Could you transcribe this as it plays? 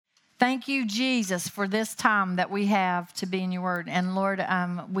Thank you, Jesus, for this time that we have to be in your word. And Lord,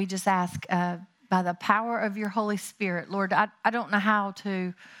 we just ask by the power of your Holy Spirit, Lord, I don't know how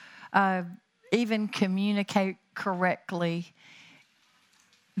to even communicate correctly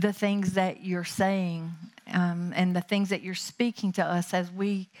the things that you're saying and the things that you're speaking to us as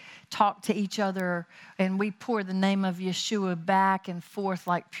we talk to each other and we pour the name of Yeshua back and forth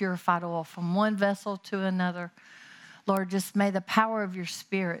like purified oil from one vessel to another. Lord, just may the power of your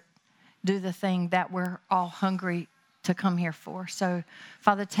Spirit do the thing that we're all hungry to come here for. So,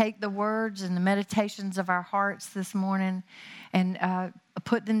 Father, take the words and the meditations of our hearts this morning and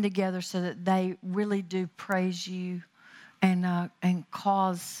put them together so that they really do praise you and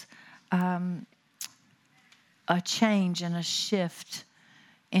cause a change and a shift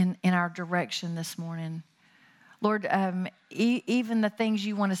in our direction this morning. Lord, even the things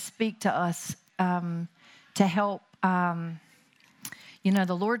you want to speak to us to help.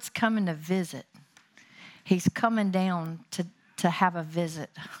 The Lord's coming to visit. He's coming down to have a visit.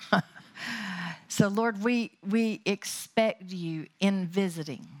 So, Lord, we expect you in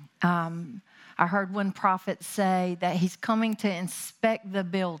visiting. I heard one prophet say that he's coming to inspect the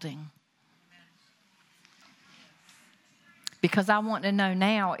building. Because I want to know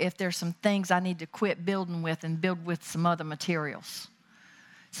now if there's some things I need to quit building with and build with some other materials.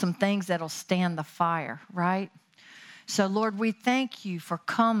 Some things that'll stand the fire, right? So, Lord, we thank you for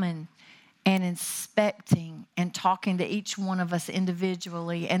coming and inspecting and talking to each one of us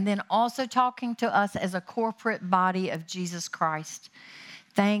individually and then also talking to us as a corporate body of Jesus Christ.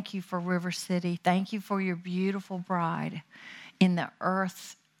 Thank you for River City. Thank you for your beautiful bride in the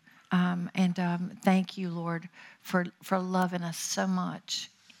earth. Thank you, Lord, for loving us so much.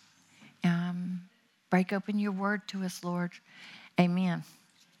 Break open your word to us, Lord. Amen.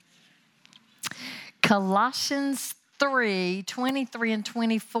 Colossians 3:23 and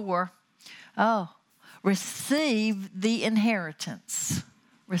 24. Oh, receive the inheritance.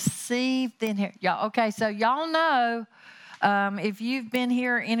 Receive the inheritance. Y'all, okay, so y'all know if you've been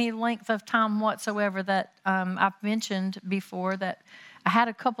here any length of time whatsoever that I've mentioned before that I had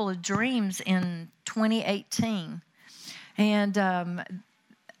a couple of dreams in 2018. And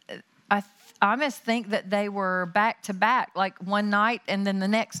I must think that they were back to back, like one night and then the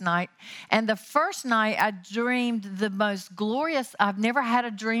next night. And the first night I dreamed the most glorious, I've never had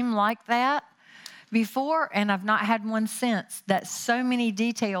a dream like that before, and I've not had one since. That so many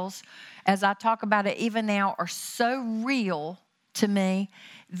details, as I talk about it even now, are so real to me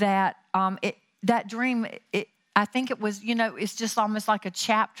that that dream, I think it was, it's just almost like a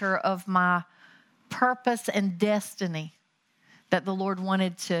chapter of my purpose and destiny that the Lord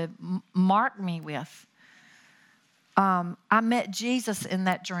wanted to mark me with. I met Jesus in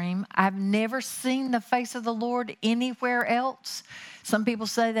that dream. I've never seen the face of the Lord anywhere else. Some people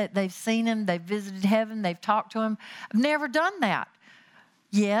say that they've seen him, they've visited heaven, they've talked to him. I've never done that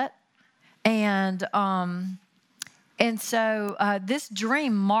yet. And so this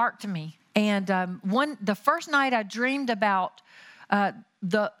dream marked me. And the first night I dreamed about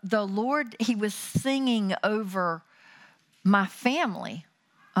the Lord, he was singing over my family,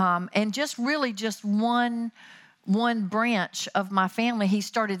 and just really just one branch of my family. He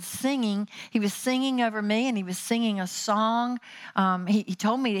started singing. He was singing over me, and he was singing a song. He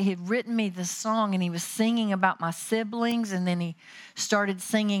told me that he had written me this song, and he was singing about my siblings, and then he started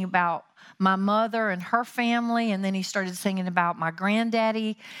singing about my mother and her family, and then he started singing about my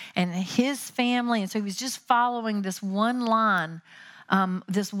granddaddy and his family. And so he was just following this one line,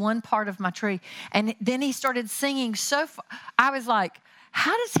 this one part of my tree. And then he started singing so far. I was like,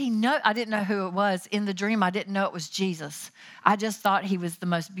 how does he know? I didn't know who it was. In the dream, I didn't know it was Jesus. I just thought he was the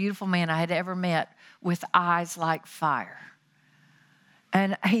most beautiful man I had ever met with eyes like fire.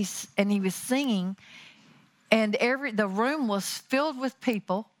 And he was singing, and the room was filled with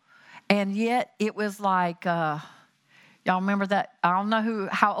people, and yet it was like, y'all remember that? I don't know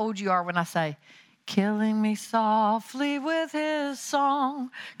how old you are when I say, killing me softly with his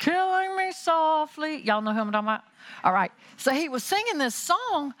song, killing me softly. Y'all know who I'm talking about? All right. So he was singing this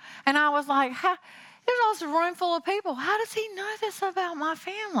song, and I was like, there's also a room full of people. How does he know this about my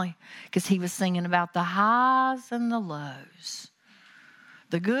family? Because he was singing about the highs and the lows,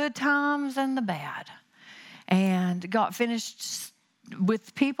 the good times and the bad. And got finished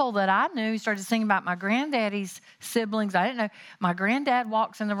with people that I knew. He started singing about my granddaddy's siblings. I didn't know. My granddad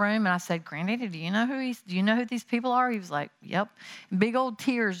walks in the room, and I said, "Granddaddy, do you know who these people are?" He was like, "Yep." And big old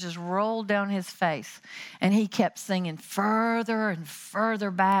tears just rolled down his face, and he kept singing further and further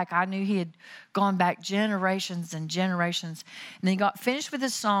back. I knew he had gone back generations and generations. And then he got finished with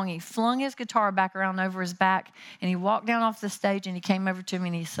his song. He flung his guitar back around over his back, and he walked down off the stage, and he came over to me,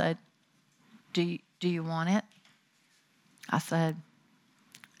 and he said, do you want it? I said,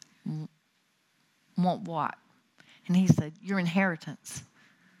 want what? And he said, your inheritance.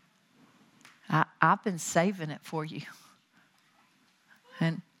 I've been saving it for you.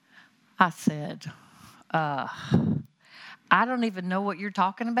 And I said, I don't even know what you're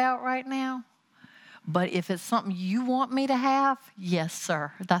talking about right now, but if it's something you want me to have, yes,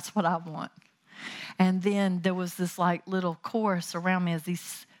 sir, that's what I want. And then there was this like little chorus around me as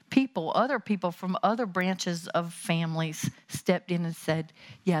these people, other people from other branches of families stepped in and said,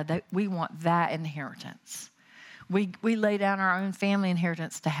 yeah, we want that inheritance. We lay down our own family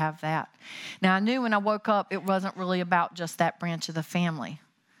inheritance to have that. Now, I knew when I woke up, it wasn't really about just that branch of the family.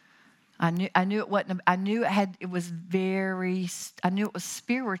 I knew it wasn't. I knew it was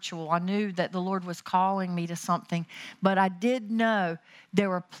spiritual. I knew that the Lord was calling me to something, but I did know there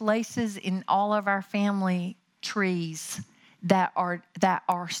were places in all of our family trees that are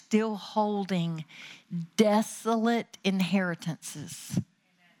still holding desolate inheritances.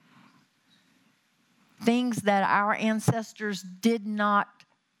 Things that our ancestors didn't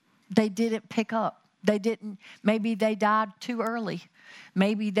pick up. Maybe they died too early.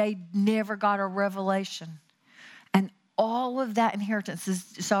 Maybe they never got a revelation. And all of that inheritance is,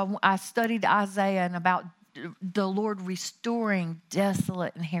 so I studied Isaiah and about the Lord restoring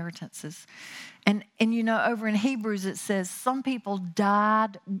desolate inheritances. And over in Hebrews it says some people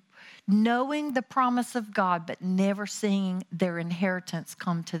died knowing the promise of God, but never seeing their inheritance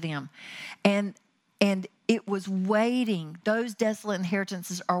come to them. And it was waiting. Those desolate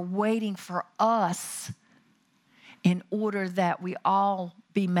inheritances are waiting for us in order that we all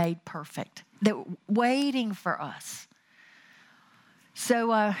be made perfect. They're waiting for us.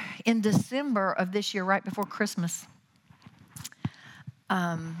 So in December of this year, right before Christmas,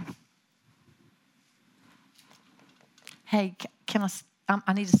 hey, can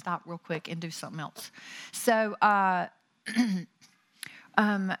I need to stop real quick and do something else. So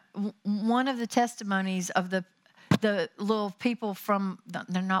one of the testimonies of the little people from,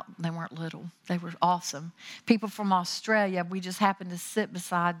 they weren't little, they were awesome. People from Australia, we just happened to sit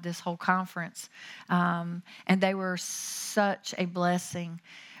beside this whole conference. And they were such a blessing.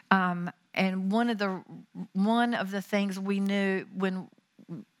 And one of the things we knew when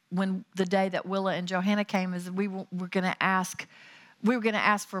the day that Willa and Johanna came is we were going to ask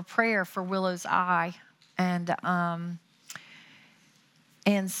for prayer for Willow's eye. And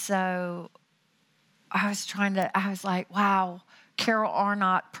so I was like, wow, Carol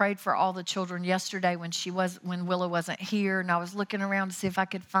Arnott prayed for all the children yesterday when Willow wasn't here. And I was looking around to see if I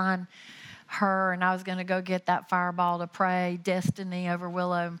could find her. And I was going to go get that fireball to pray destiny over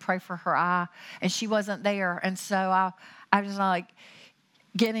Willow and pray for her eye. And she wasn't there. And so I was like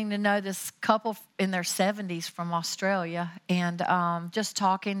getting to know this couple in their 70s from Australia and just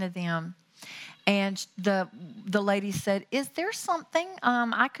talking to them. And the lady said, is there something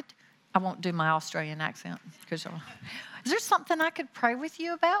I won't do my Australian accent. Is there something I could pray with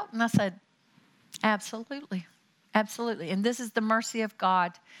you about? And I said, absolutely. Absolutely. And this is the mercy of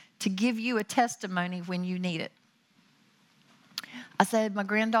God to give you a testimony when you need it. I said, my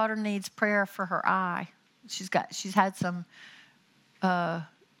granddaughter needs prayer for her eye. She's had some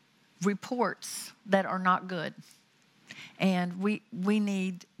reports that are not good. And we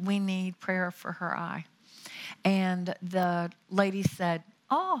need prayer for her eye. And the lady said,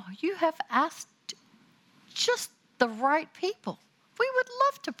 oh, you have asked just the right people. We would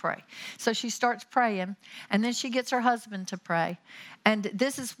love to pray. So she starts praying, and then she gets her husband to pray. And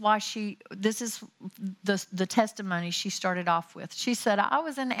this is the testimony she started off with. She said, I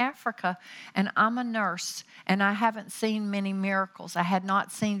was in Africa, and I'm a nurse, and I haven't seen many miracles. I had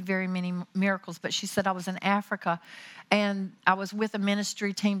not seen very many miracles, but she said, I was in Africa, and I was with a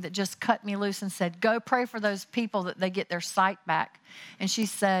ministry team that just cut me loose and said, go pray for those people that they get their sight back. And she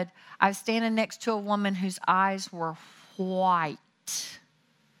said, I was standing next to a woman whose eyes were white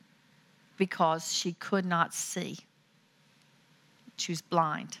because she could not see. She was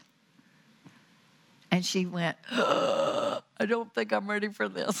blind. And she went, I don't think I'm ready for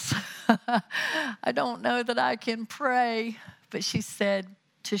this. I don't know that I can pray. But she said,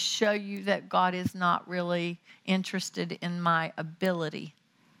 to show you that God is not really interested in my ability,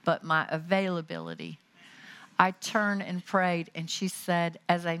 but my availability. I turned and prayed, and she said,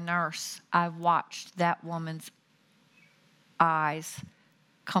 as a nurse, I watched that woman's eyes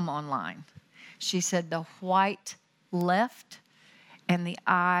come online. She said the white left and the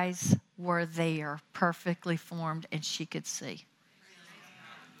eyes were there, perfectly formed, and she could see.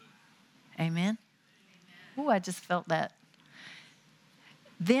 Amen? Ooh, I just felt that.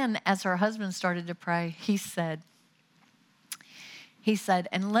 Then, as her husband started to pray, he said, He said,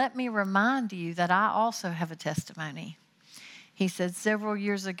 and let me remind you that I also have a testimony. He said, several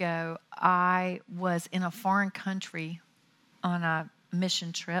years ago, I was in a foreign country on a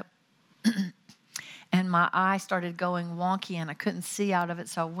mission trip, and my eye started going wonky, and I couldn't see out of it,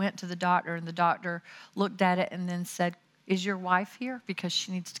 so I went to the doctor, and the doctor looked at it and then said, is your wife here? Because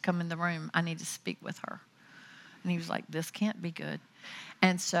she needs to come in the room. I need to speak with her. And he was like, this can't be good.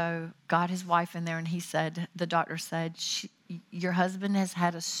 And so got his wife in there, and he said, the doctor said, your husband has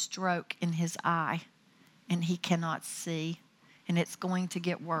had a stroke in his eye, and he cannot see, and it's going to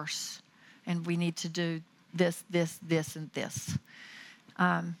get worse, and we need to do this, this, this, and this.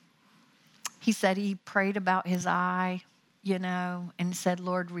 He said he prayed about his eye, and said,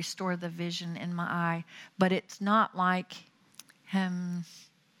 Lord, restore the vision in my eye. But it's not like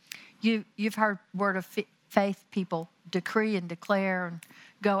you've heard word of faith people decree and declare and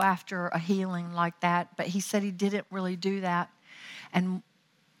go after a healing like that. But he said he didn't really do that. And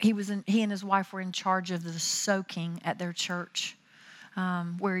he and his wife were in charge of the soaking at their church,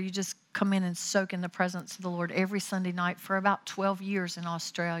 where you just come in and soak in the presence of the Lord every Sunday night for about 12 years in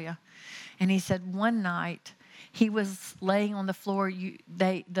Australia. And he said one night he was laying on the floor.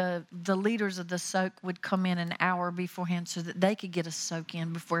 The leaders of the soak would come in an hour beforehand so that they could get a soak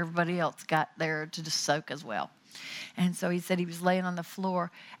in before everybody else got there to just soak as well. And so he said he was laying on the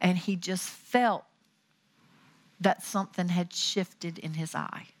floor, and he just felt that something had shifted in his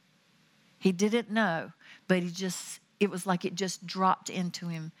eye. He didn't know, but it was like it just dropped into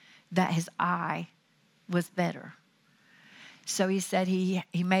him that his eye was better. So he said he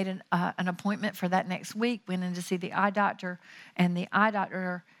made an appointment for that next week, went in to see the eye doctor, and the eye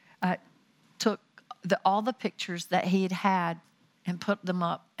doctor took all the pictures that he had and put them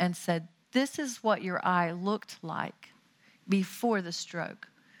up and said, this is what your eye looked like before the stroke.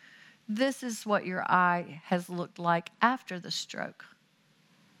 This is what your eye has looked like after the stroke.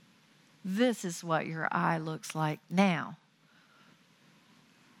 This is what your eye looks like now.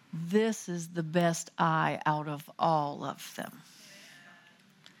 This is the best eye out of all of them.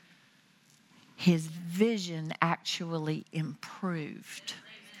 His vision actually improved.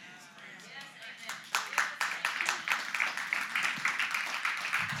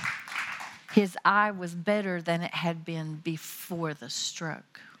 His eye was better than it had been before the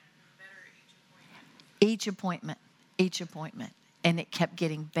stroke. Each appointment. And it kept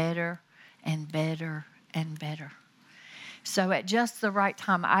getting better and better and better. So at just the right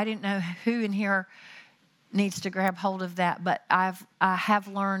time, I didn't know who in here needs to grab hold of that, but I have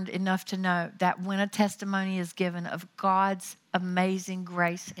learned enough to know that when a testimony is given of God's amazing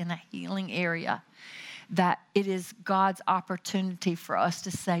grace in a healing area, that it is God's opportunity for us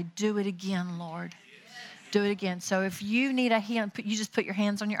to say, do it again, Lord. Yes. Do it again. So if you need a healing, you just put your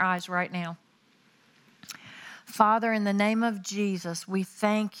hands on your eyes right now. Father, in the name of Jesus, we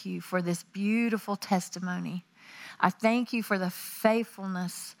thank you for this beautiful testimony. I thank you for the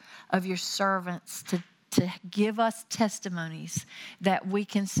faithfulness of your servants to give us testimonies that we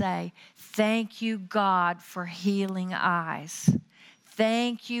can say, thank you, God, for healing eyes.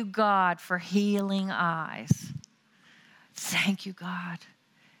 Thank you, God, for healing eyes. Thank you, God.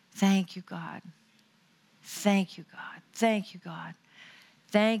 Thank you, God. Thank you, God. Thank you, God.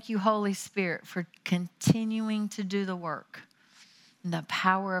 Thank you, Holy Spirit, for continuing to do the work. The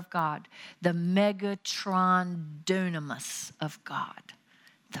power of God, the megatron dunamis of God,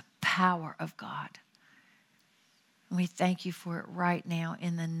 the power of God. We thank you for it right now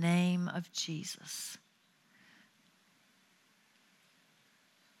in the name of Jesus.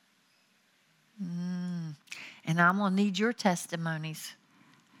 And I'm going to need your testimonies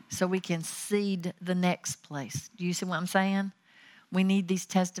so we can seed the next place. Do you see what I'm saying? We need these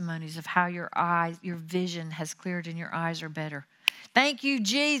testimonies of how your eyes, your vision has cleared and your eyes are better. Thank you,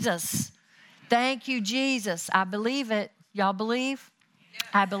 Jesus. Thank you, Jesus. I believe it. Y'all believe? Yes.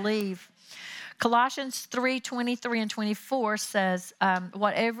 I believe. Colossians 3:23 and 24 says,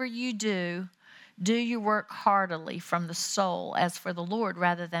 whatever you do your work heartily from the soul as for the Lord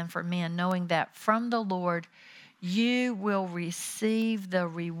rather than for men, knowing that from the Lord you will receive the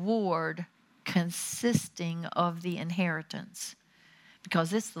reward consisting of the inheritance.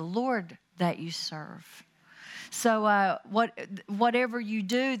 Because it's the Lord that you serve. So whatever you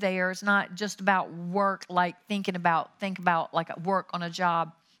do there is not just about work, like think about like a work on a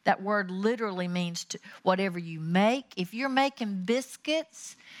job. That word literally means whatever you make. If you're making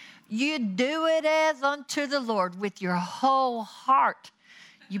biscuits, you do it as unto the Lord with your whole heart.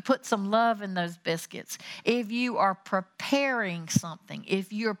 You put some love in those biscuits. If you are preparing something,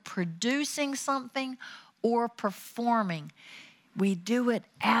 if you're producing something or performing, we do it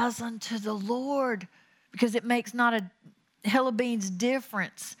as unto the Lord because it makes not a Bean's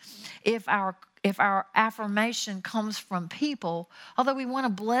difference if our affirmation comes from people, although we want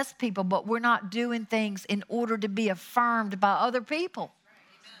to bless people, but we're not doing things in order to be affirmed by other people.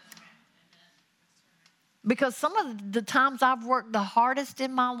 Because some of the times I've worked the hardest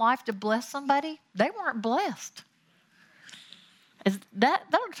in my life to bless somebody, they weren't blessed.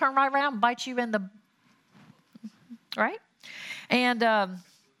 That'll turn right around and bite you in the, right? And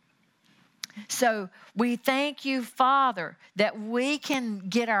so we thank you, Father, that we can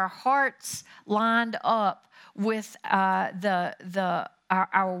get our hearts lined up with our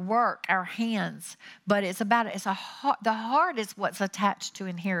work, our hands. But the heart is what's attached to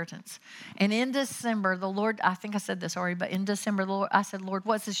inheritance. And in December, the Lord, I think I said this already, but in December, I said, Lord,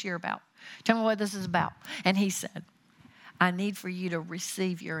 what's this year about? Tell me what this is about. And he said, I need for you to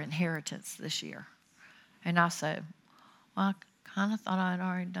receive your inheritance this year. And I said, well, I kind of thought I had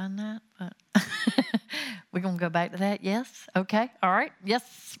already done that, but we're going to go back to that. Yes. Okay. All right.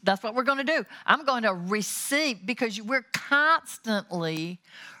 Yes. That's what we're going to do. I'm going to receive, because we're constantly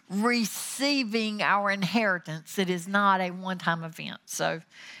receiving our inheritance. It is not a one-time event. So,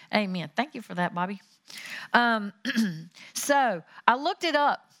 amen. Thank you for that, Bobby. So I looked it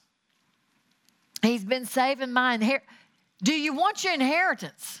up. He's been saving my inheritance. Do you want your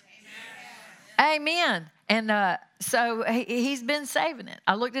inheritance? Amen. And so he's been saving it.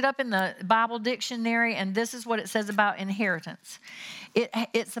 I looked it up in the Bible dictionary, and this is what it says about inheritance.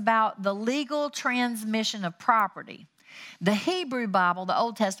 It's about the legal transmission of property. The Hebrew Bible, the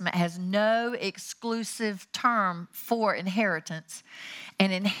Old Testament, has no exclusive term for inheritance.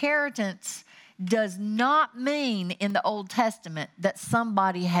 And inheritance does not mean in the Old Testament that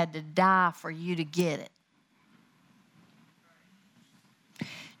somebody had to die for you to get it.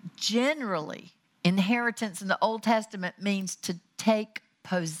 Generally, inheritance in the Old Testament means to take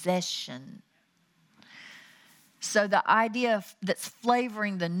possession. So the idea that's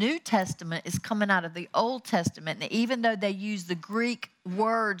flavoring the New Testament is coming out of the Old Testament. And even though they use the Greek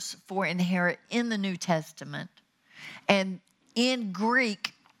words for inherit in the New Testament, and in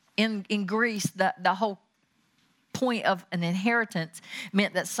Greek, in Greece, the whole point of an inheritance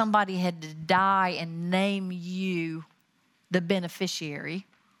meant that somebody had to die and name you the beneficiary,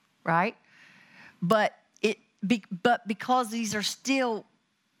 right? But because these are still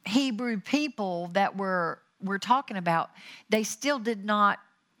Hebrew people that we're talking about, they still did not,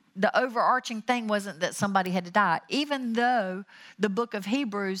 the overarching thing wasn't that somebody had to die. Even though the book of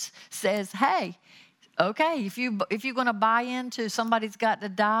Hebrews says, hey, okay, if you're going to buy into somebody's got to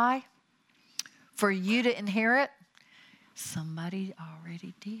die for you to inherit, somebody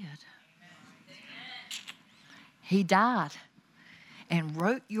already did. He died and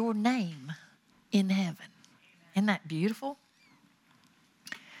wrote your name in heaven. Isn't that beautiful?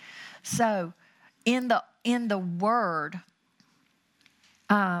 So, in the Word,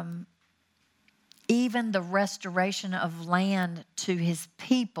 even the restoration of land to his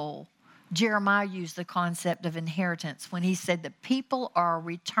people, Jeremiah used the concept of inheritance when he said that people are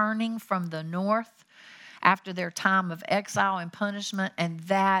returning from the north after their time of exile and punishment, and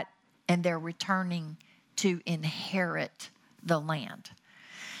they're returning to inherit the land.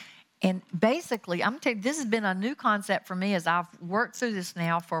 And basically, I'm telling you, this has been a new concept for me as I've worked through this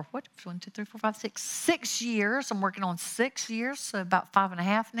now for 6 years. I'm working on 6 years, so about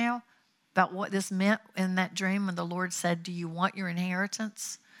 5.5 now, about what this meant in that dream when the Lord said, do you want your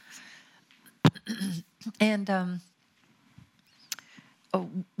inheritance? And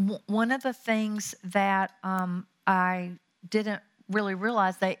one of the things that I didn't really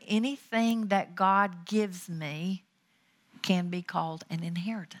realize, that anything that God gives me can be called an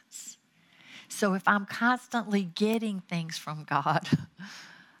inheritance. So if I'm constantly getting things from God,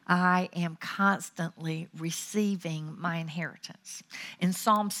 I am constantly receiving my inheritance. In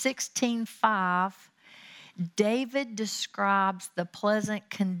Psalm 16:5, David describes the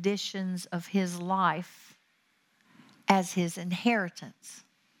pleasant conditions of his life as his inheritance.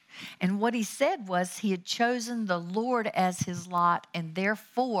 And what he said was he had chosen the Lord as his lot, and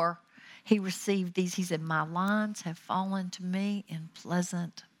therefore he received these. He said, my lines have fallen to me in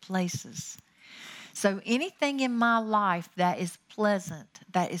pleasant places. So anything in my life that is pleasant,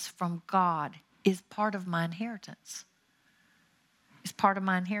 that is from God, is part of my inheritance. It's part of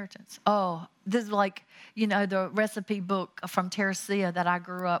my inheritance. Oh, this is like, the recipe book from Terracia that I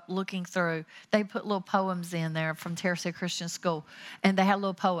grew up looking through. They put little poems in there from Terracia Christian School, and they had a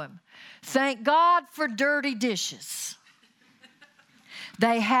little poem. Thank God for dirty dishes.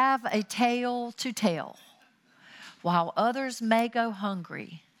 They have a tale to tell. While others may go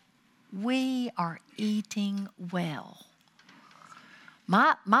hungry, we are eating well.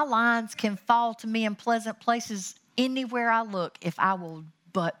 My lines can fall to me in pleasant places anywhere I look, if I will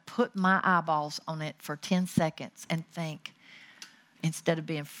but put my eyeballs on it for 10 seconds and think, instead of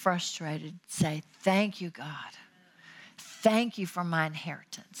being frustrated, say, thank you, God. Thank you for my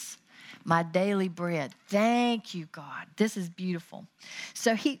inheritance, my daily bread. Thank you, God. This is beautiful.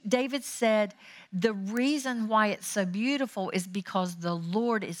 So David said, the reason why it's so beautiful is because the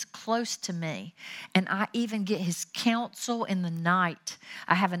Lord is close to me, and I even get his counsel in the night.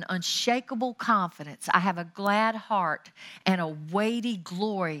 I have an unshakable confidence. I have a glad heart and a weighty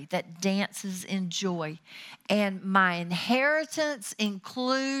glory that dances in joy. And my inheritance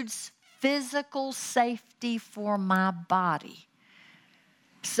includes physical safety for my body.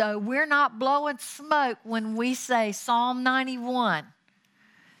 So we're not blowing smoke when we say Psalm 91,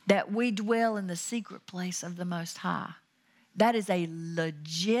 that we dwell in the secret place of the Most High. That is a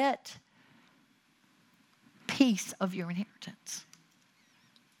legit piece of your inheritance.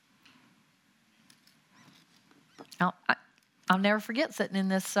 I'll never forget sitting in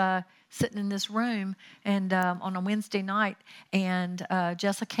this room and on a Wednesday night, and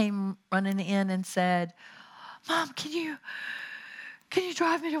Jessica came running in and said, "Mom, can you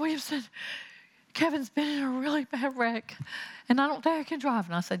drive me to Williamson? Kevin's been in a really bad wreck, and I don't think I can drive."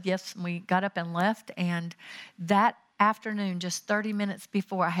 And I said, yes. And we got up and left. And that afternoon, just 30 minutes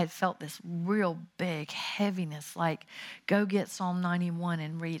before, I had felt this real big heaviness, like, go get Psalm 91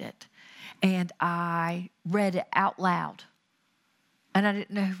 and read it. And I read it out loud. And I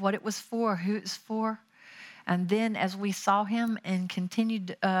didn't know what it was for, who it was for. And then as we saw him and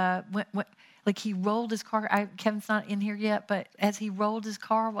continued, like he rolled his car. Kevin's not in here yet, but as he rolled his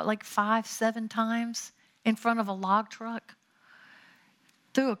car, like 5-7 times in front of a log truck,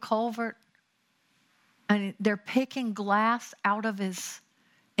 through a culvert, and they're picking glass out of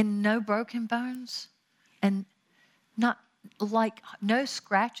and no broken bones, and not like no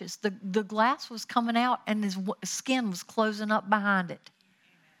scratches. The glass was coming out, and his skin was closing up behind it.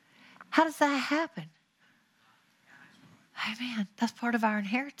 How does that happen? Amen. That's part of our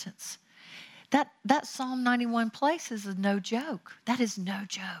inheritance. That Psalm 91 place is no joke. That is no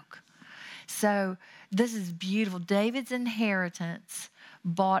joke. So this is beautiful. David's inheritance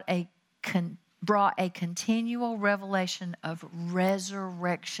brought a continual revelation of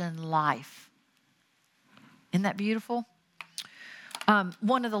resurrection life. Isn't that beautiful?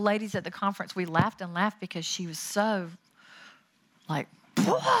 One of the ladies at the conference, we laughed and laughed because she was so like,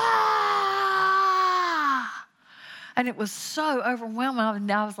 and it was so overwhelming.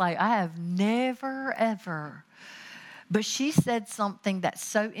 I was like, I have never, ever. But she said something that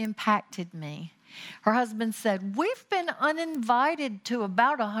so impacted me. Her husband said, we've been uninvited to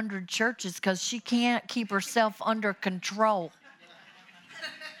about 100 churches because she can't keep herself under control.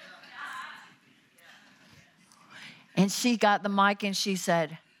 And she got the mic and she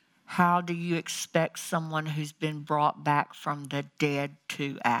said, how do you expect someone who's been brought back from the dead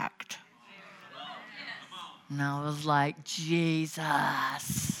to act? And I was like,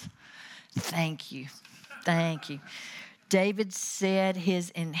 Jesus, thank you. Thank you. David said his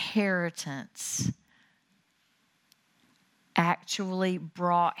inheritance actually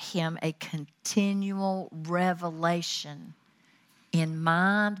brought him a continual revelation in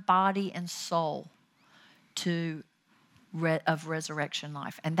mind, body, and soul of resurrection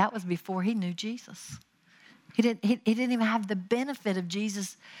life. And that was before he knew Jesus. He didn't even have the benefit of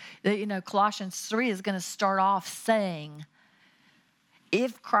Jesus. Colossians 3 is going to start off saying,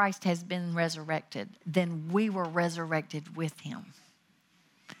 if Christ has been resurrected, then we were resurrected with him.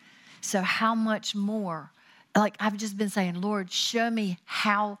 So how much more? Like I've just been saying, Lord, show me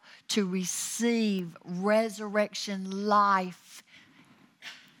how to receive resurrection life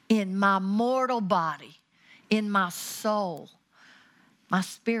in my mortal body, in my soul. My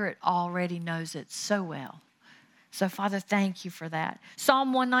spirit already knows it so well. So, Father, thank you for that.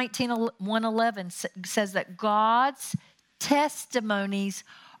 Psalm 119, 111 says that God's testimonies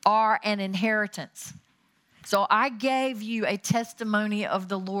are an inheritance. So I gave you a testimony of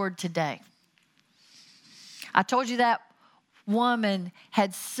the Lord today. I told you that woman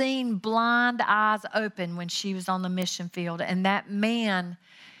had seen blind eyes open when she was on the mission field. And that man,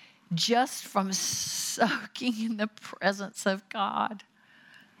 just from soaking in the presence of God,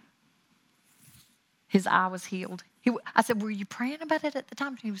 his eye was healed. I said, were you praying about it at the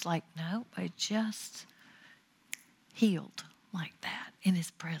time? He was like, no, I just healed like that in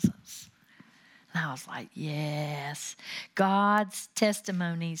his presence. And I was like, yes, God's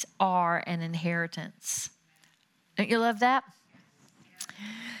testimonies are an inheritance. Don't you love that?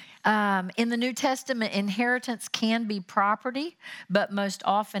 In the New Testament, inheritance can be property, but most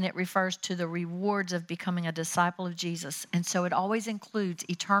often it refers to the rewards of becoming a disciple of Jesus. And so it always includes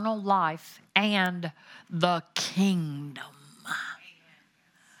eternal life and the kingdom.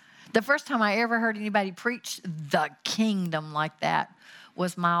 The first time I ever heard anybody preach the kingdom like that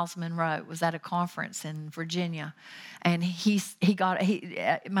was Miles Monroe. It was at a conference in Virginia. And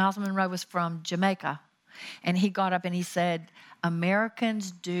Miles Monroe was from Jamaica. And he got up and he said,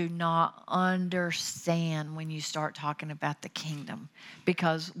 Americans do not understand when you start talking about the kingdom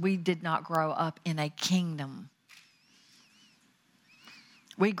because we did not grow up in a kingdom.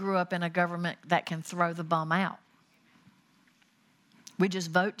 We grew up in a government that can throw the bum out. We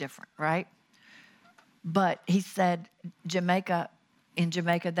just vote different, right? But he said in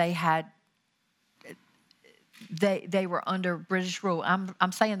Jamaica, they were under British rule.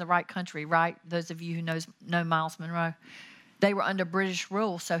 I'm saying the right country, right? Those of you who know Miles Monroe. They were under British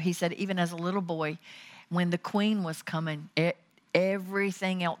rule. So he said, even as a little boy, when the Queen was coming,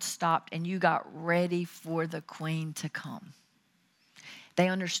 everything else stopped and you got ready for the Queen to come. They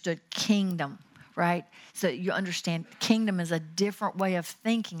understood kingdom, right? So you understand kingdom is a different way of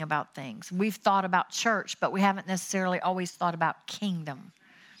thinking about things. We've thought about church, but we haven't necessarily always thought about kingdom.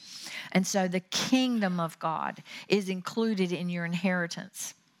 And so the kingdom of God is included in your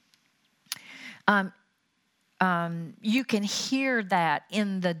inheritance. You can hear that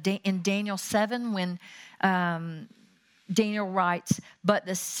in Daniel 7 when Daniel writes, but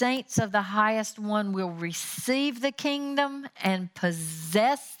the saints of the highest one will receive the kingdom and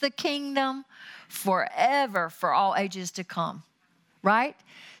possess the kingdom forever, for all ages to come, right?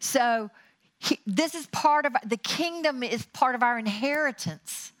 So this is part of, the kingdom is part of our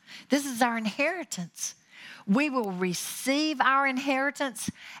inheritance. This is our inheritance. We will receive our inheritance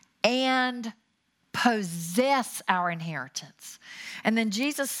and possess our inheritance. And then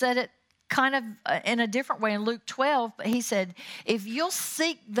Jesus said it kind of in a different way in Luke 12, but he said, if you'll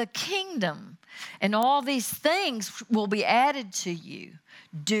seek the kingdom and all these things will be added to you,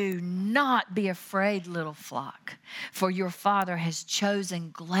 do not be afraid, little flock, for your Father has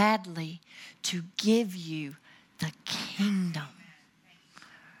chosen gladly to give you the kingdom.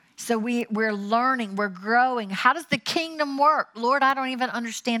 So we're learning, we're growing. How does the kingdom work? Lord, I don't even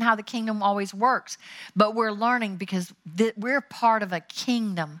understand how the kingdom always works. But we're learning because we're part of a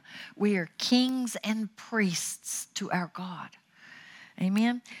kingdom. We are kings and priests to our God.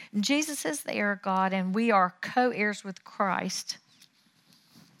 Amen? And Jesus is the heir of God, and we are co-heirs with Christ.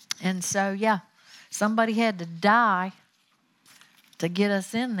 And so, somebody had to die to get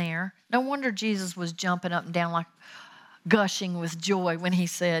us in there. No wonder Jesus was jumping up and down like gushing with joy when he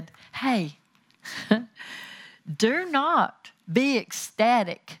said, hey, do not be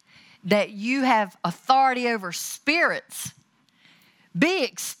ecstatic that you have authority over spirits. Be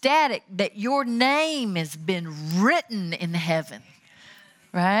ecstatic that your name has been written in heaven.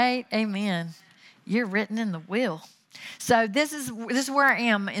 Right? Amen. You're written in the will. So this is where I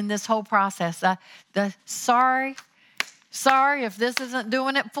am in this whole process. Sorry if this isn't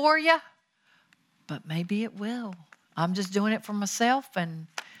doing it for you, but maybe it will. I'm just doing it for myself, and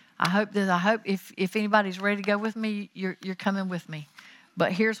I hope if anybody's ready to go with me, you're coming with me.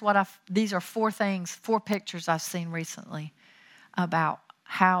 But here's what these are 4 pictures I've seen recently about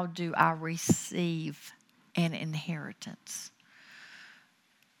how do I receive an inheritance.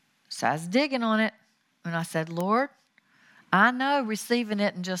 So I was digging on it, and I said, Lord, I know receiving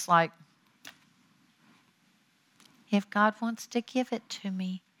it and just like, if God wants to give it to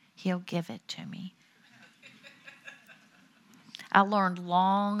me, he'll give it to me. I learned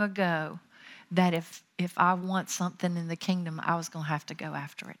long ago that if I want something in the kingdom, I was going to have to go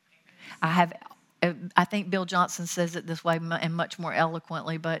after it. I think Bill Johnson says it this way and much more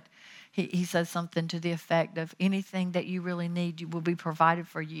eloquently, but he says something to the effect of anything that you really need will be provided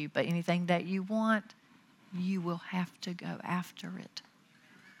for you, but anything that you want, you will have to go after it.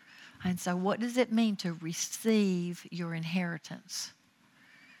 And so what does it mean to receive your inheritance?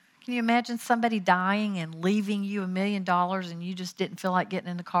 Can you imagine somebody dying and leaving you $1 million and you just didn't feel like getting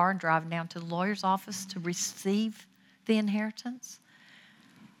in the car and driving down to the lawyer's office to receive the inheritance?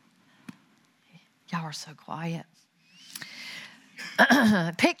 Y'all are so quiet.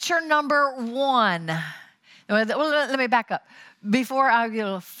 Picture number 1. Let me back up. Before I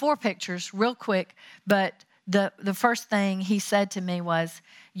go 4 pictures real quick, but the first thing he said to me was,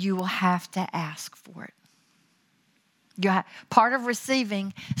 you will have to ask for it. Part of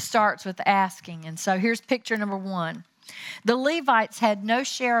receiving starts with asking. And so here's picture number 1. The Levites had no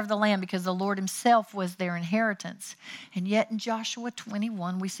share of the land because the Lord himself was their inheritance. And yet in Joshua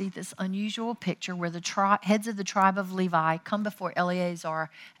 21, we see this unusual picture where the heads of the tribe of Levi come before Eleazar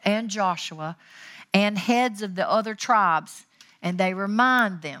and Joshua and heads of the other tribes. And they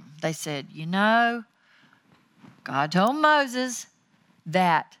remind them, they said, God told Moses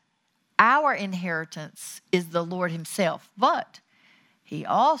that our inheritance is the Lord himself. But he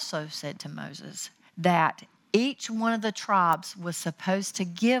also said to Moses that each one of the tribes was supposed to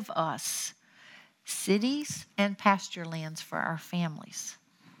give us cities and pasture lands for our families.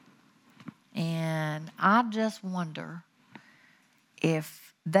 And I just wonder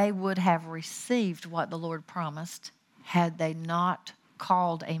if they would have received what the Lord promised had they not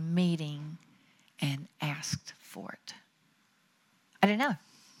called a meeting and asked for it. I don't know.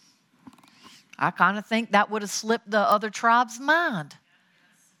 I kind of think that would have slipped the other tribe's mind.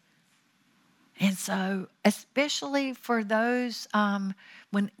 And so, especially for those,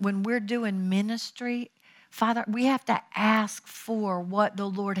 when we're doing ministry, Father, we have to ask for what the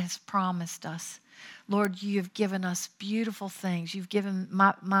Lord has promised us. Lord, you have given us beautiful things. You've given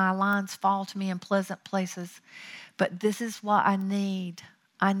my lines fall to me in pleasant places. But this is what I need.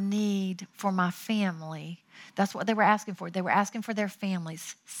 I need for my family. That's what they were asking for. They were asking for their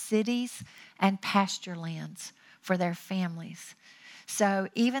families, cities and pasture lands for their families. So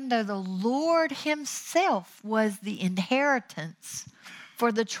even though the Lord himself was the inheritance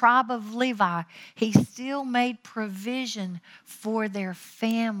for the tribe of Levi, he still made provision for their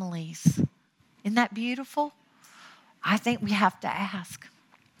families. Isn't that beautiful? I think we have to ask.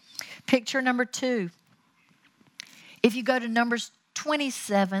 Picture number 2. If you go to Numbers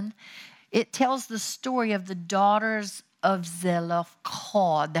 27, it tells the story of the daughters of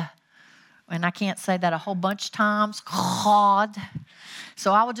Zelophehad. And I can't say that a whole bunch of times. God.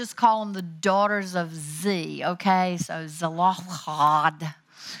 So I will just call them the daughters of Z, okay? So Zelophehad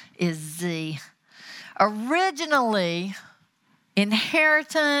is Z. Originally,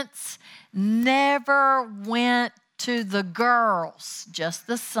 inheritance never went to the girls, just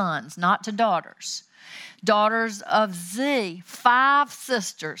the sons, not to daughters. Daughters of Z, 5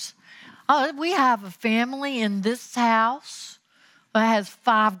 sisters. Oh, we have a family in this house that has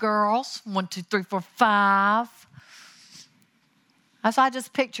 5 girls. 1, 2, 3, 4, 5. So I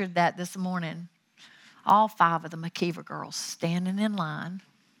just pictured that this morning. All 5 of the McKeever girls standing in line.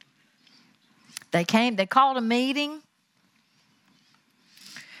 They called a meeting.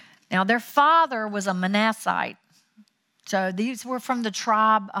 Now, their father was a Manassite. So these were from the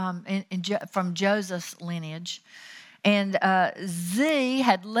tribe from Joseph's lineage. And Z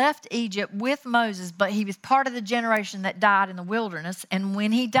had left Egypt with Moses, but he was part of the generation that died in the wilderness. And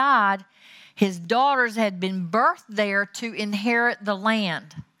when he died, his daughters had been birthed there to inherit the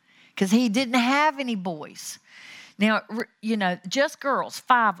land because he didn't have any boys. Now, just girls,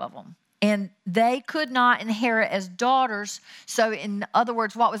 5 of them. And they could not inherit as daughters. So in other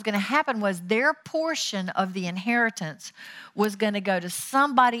words, what was going to happen was their portion of the inheritance was going to go to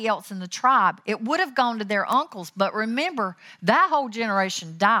somebody else in the tribe. It would have gone to their uncles. But remember, that whole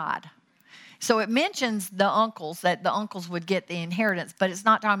generation died. So it mentions the uncles, that the uncles would get the inheritance. But it's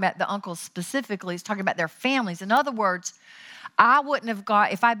not talking about the uncles specifically. It's talking about their families. In other words, I wouldn't have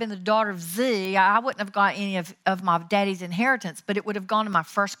got, if I'd been the daughter of Z, I wouldn't have got any of my daddy's inheritance. But it would have gone to my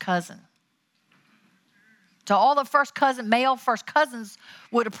first cousin. So all the male first cousins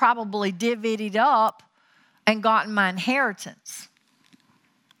would have probably divvied up and gotten my inheritance.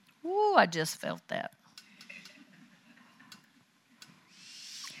 Ooh, I just felt that.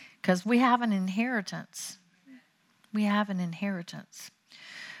 Because we have an inheritance. We have an inheritance.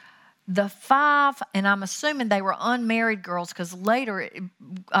 The 5, and I'm assuming they were unmarried girls because later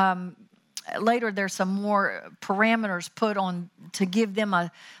there's some more parameters put on to give them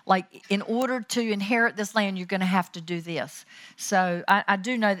in order to inherit this land, you're going to have to do this. So I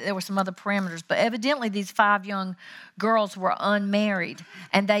do know that there were some other parameters, but evidently these 5 young girls were unmarried.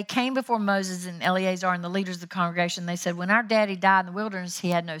 And they came before Moses and Eleazar and the leaders of the congregation. They said, when our daddy died in the wilderness,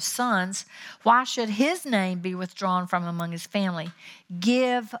 he had no sons. Why should his name be withdrawn from among his family?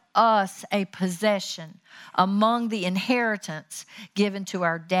 Give us a possession among the inheritance given to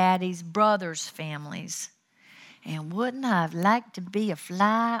our daddy's brothers' families. And wouldn't I have liked to be a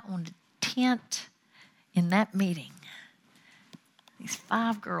fly on the tent in that meeting? These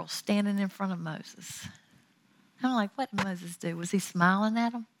 5 girls standing in front of Moses. I'm like, what did Moses do? Was he smiling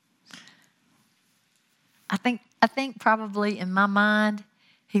at them? I think probably in my mind,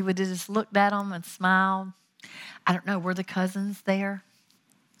 he would have just looked at them and smiled. I don't know, were the cousins there?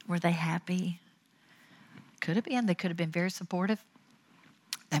 Were they happy? Could have been. They could have been very supportive.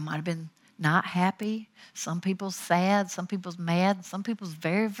 They might have been not happy. Some people's sad. Some people's mad. Some people's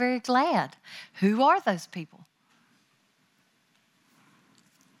very, very glad. Who are those people?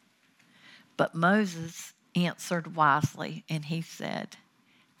 But Moses answered wisely, and he said,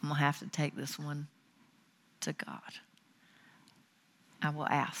 I'm going to have to take this one to God. I will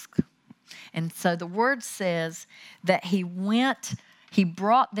ask. And so the word says that he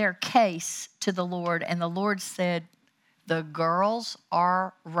brought their case to the Lord, and the Lord said, the girls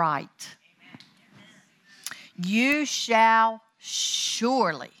are right. You shall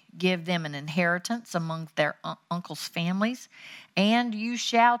surely give them an inheritance among their uncles' families, and you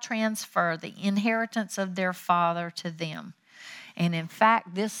shall transfer the inheritance of their father to them. And in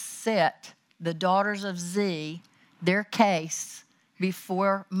fact, this set the daughters of Z, their case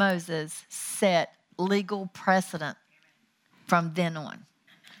before Moses, set legal precedent from then on.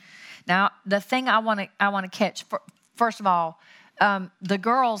 Now, the thing I want to catch, first of all, the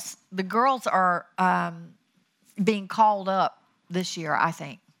girls are being called up this year, I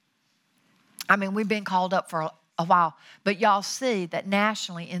think. I mean, we've been called up for a while, but y'all see that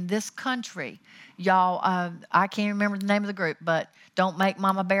nationally in this country, y'all, I can't remember the name of the group, but Don't Make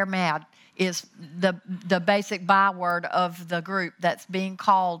Mama Bear Mad is the basic byword of the group that's being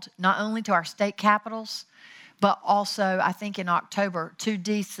called not only to our state capitals, but also, I think in October, to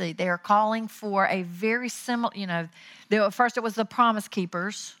D.C. They are calling for a very similar, first it was the Promise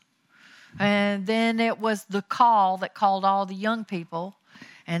Keepers, and then it was the call that called all the young people,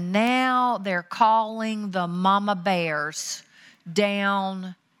 and now they're calling the Mama Bears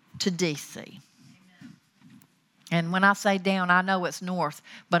down to D.C. And when I say down, I know it's north,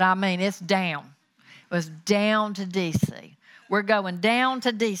 but I mean it's down. It was down to D.C. We're going down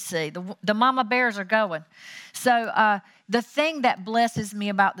to D.C. The Mama Bears are going. So the thing that blesses me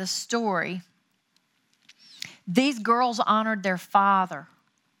about this story, these girls honored their father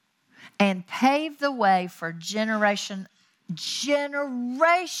and paved the way for generations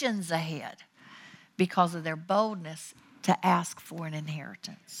ahead because of their boldness to ask for an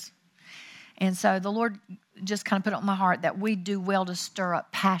inheritance. And so the Lord just kind of put it on my heart that we do well to stir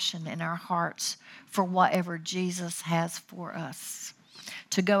up passion in our hearts for whatever Jesus has for us.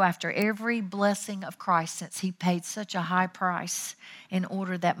 To go after every blessing of Christ since he paid such a high price in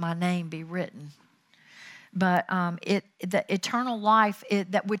order that my name be written. But the eternal life,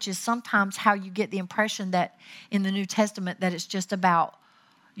 which is sometimes how you get the impression that in the New Testament that it's just about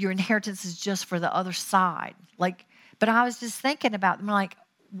your inheritance is just for the other side. But I was just thinking about them, like,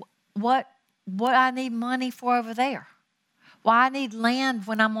 what I need money for over there? Why I need land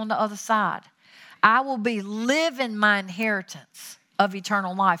when I'm on the other side? I will be living my inheritance of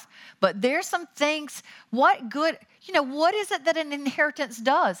eternal life. But there's some things, what is it that an inheritance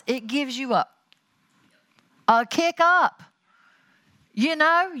does? It gives you a kick up. You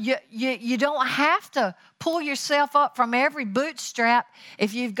don't have to pull yourself up from every bootstrap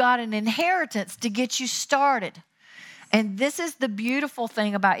if you've got an inheritance to get you started. And this is the beautiful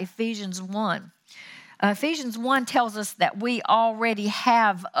thing about Ephesians 1. Ephesians 1 tells us that we already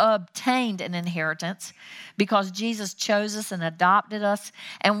have obtained an inheritance because Jesus chose us and adopted us.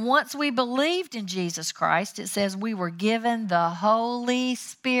 And once we believed in Jesus Christ, it says we were given the Holy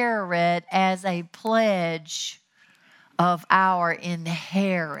Spirit as a pledge of our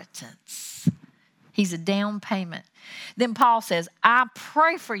inheritance. He's a down payment. Then Paul says, I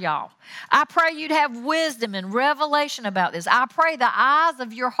pray for y'all. I pray you'd have wisdom and revelation about this. I pray the eyes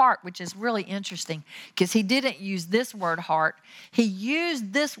of your heart, which is really interesting because he didn't use this word heart. He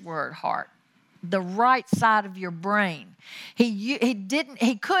used this word heart, the right side of your brain.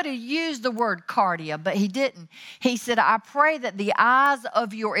 He could have used the word cardia, but he didn't. He said, I pray that the eyes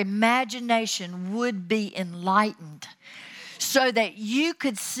of your imagination would be enlightened so that you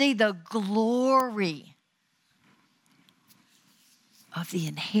could see the glory of the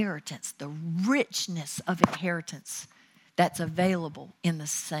inheritance, the richness of inheritance that's available in the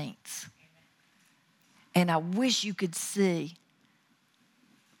saints. And I wish you could see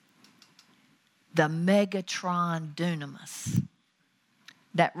the Megatron dunamis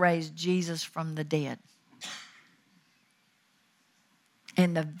that raised Jesus from the dead.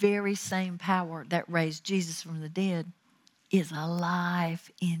 And the very same power that raised Jesus from the dead is alive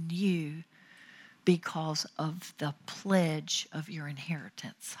in you because of the pledge of your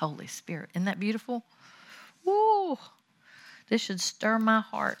inheritance, Holy Spirit. Isn't that beautiful? Woo! This should stir my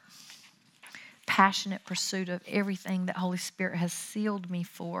heart. Passionate pursuit of everything that Holy Spirit has sealed me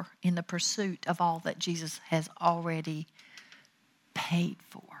for in the pursuit of all that Jesus has already paid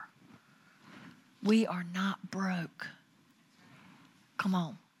for. We are not broke. Come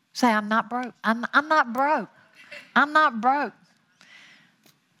on. Say, I'm not broke. I'm not broke. I'm not broke.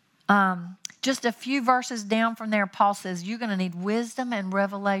 Just a few verses down from there, Paul says, you're going to need wisdom and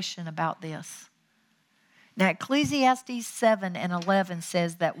revelation about this. Now, Ecclesiastes 7 and 11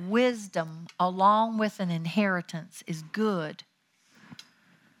 says that wisdom, along with an inheritance, is good.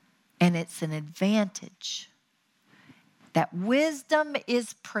 And it's an advantage. That wisdom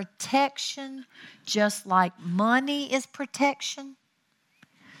is protection, just like money is protection.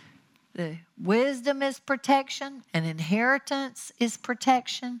 The wisdom is protection, and inheritance is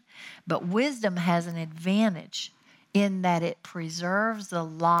protection. But wisdom has an advantage in that it preserves the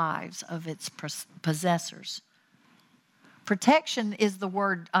lives of its possessors. Protection is the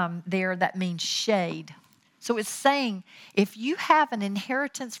word there that means shade. So it's saying if you have an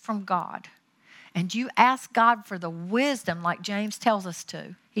inheritance from God and you ask God for the wisdom, like James tells us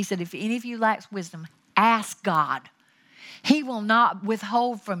to, he said, if any of you lacks wisdom, ask God. He will not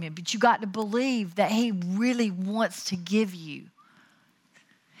withhold from you, but you got to believe that he really wants to give you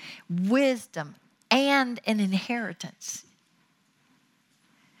wisdom and an inheritance.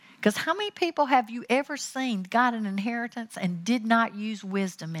 Because how many people have you ever seen got an inheritance and did not use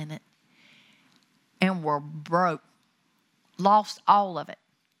wisdom in it and were broke, lost all of it,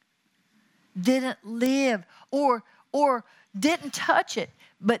 didn't live or didn't touch it,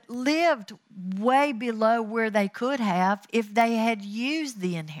 but lived way below where they could have if they had used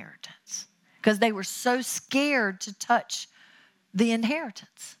the inheritance because they were so scared to touch the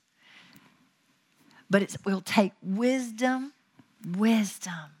inheritance. But it will take wisdom and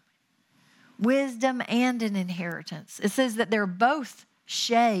an inheritance. It says that they're both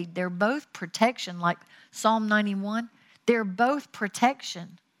shade, they're both protection, like Psalm 91. They're both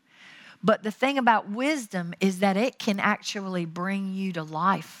protection. But the thing about wisdom is that it can actually bring you to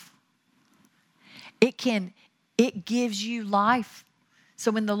life. It gives you life.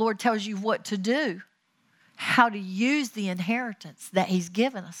 So when the Lord tells you what to do, how to use the inheritance that he's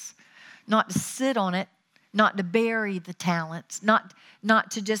given us, not to sit on it, not to bury the talents, not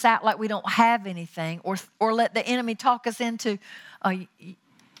to just act like we don't have anything or let the enemy talk us into,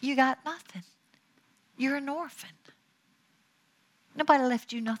 you got nothing. You're an orphan. Nobody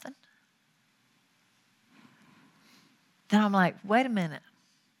left you nothing. Then I'm like, wait a minute.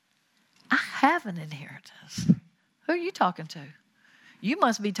 I have an inheritance. Who are you talking to? You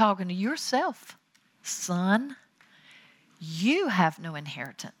must be talking to yourself, son. You have no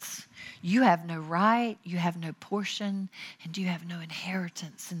inheritance. You have no right. You have no portion. And you have no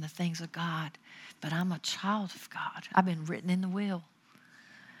inheritance in the things of God. But I'm a child of God. I've been written in the will.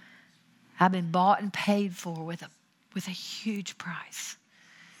 I've been bought and paid for with a huge price.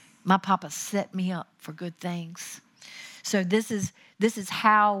 My papa set me up for good things. So this is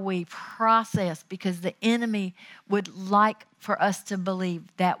how we process, because the enemy would like for us to believe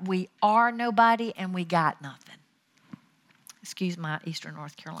that we are nobody and we got nothing. Excuse my Eastern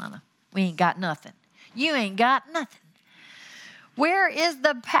North Carolina. We ain't got nothing. You ain't got nothing. Where is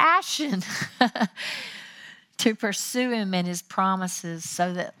the passion to pursue him and his promises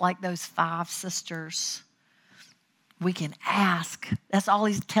so that, like those 5 sisters, we can ask. That's all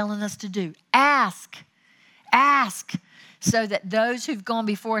he's telling us to do. Ask. Ask. So that those who've gone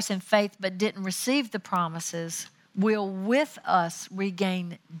before us in faith but didn't receive the promises will with us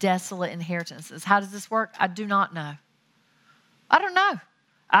regain desolate inheritances. How does this work? I do not know. I don't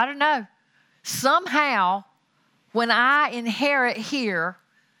know. Somehow, when I inherit here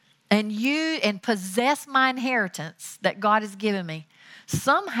and possess my inheritance that God has given me,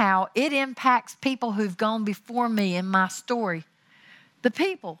 somehow it impacts people who've gone before me in my story. The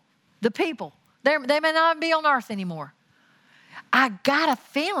people. They may not be on earth anymore. I got a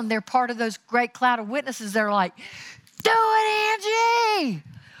feeling they're part of those great cloud of witnesses. They're like, do it, Angie.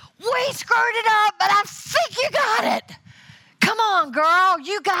 We screwed it up, but I think you got it. Come on, girl.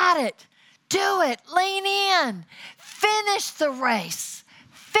 You got it. Do it. Lean in. Finish the race.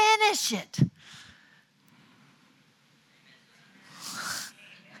 Finish it.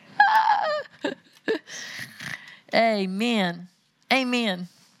 Amen. Amen.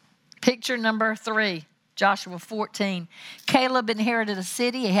 Picture number 3. Joshua 14. Caleb inherited a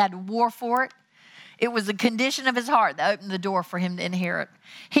city. He had to war for it. It was the condition of his heart that opened the door for him to inherit.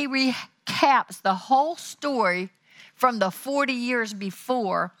 He recaps the whole story from the 40 years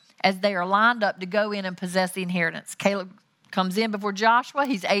before as they are lined up to go in and possess the inheritance. Caleb comes in before Joshua.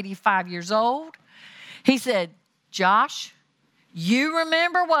 He's 85 years old. He said, Josh, you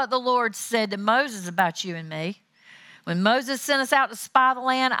remember what the Lord said to Moses about you and me? When Moses sent us out to spy the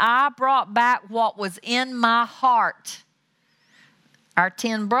land, I brought back what was in my heart. Our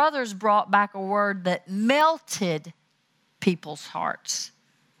 10 brothers brought back a word that melted people's hearts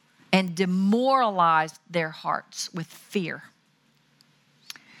and demoralized their hearts with fear.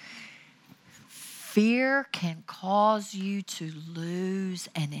 fear can cause you to lose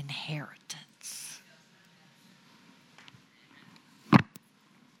an inheritance.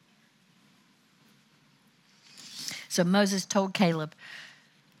 So Moses told Caleb,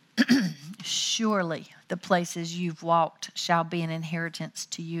 surely the places you've walked shall be an inheritance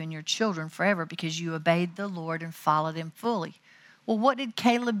to you and your children forever, because you obeyed the Lord and followed him fully. Well, what did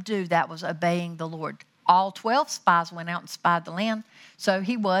Caleb do that was obeying the Lord? All 12 spies went out and spied the land, so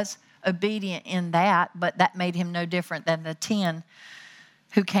he was obedient in that, but that made him no different than the 10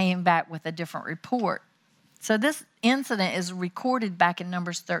 who came back with a different report. So this incident is recorded back in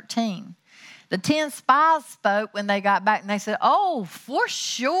Numbers 13. The 10 spies spoke when they got back, and they said, oh, for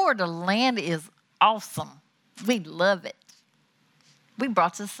sure the land is awesome. We love it. We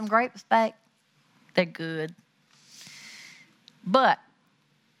brought us some grapes back. They're good. But,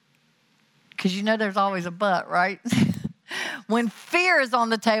 because you know there's always a but, right? When fear is on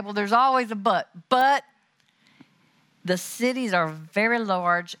the table, there's always a but. But the cities are very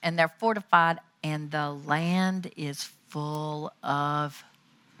large, and they're fortified, and the land is full of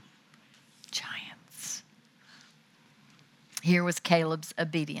giants. Here was Caleb's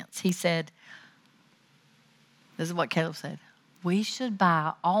obedience. He said, this is what Caleb said, we should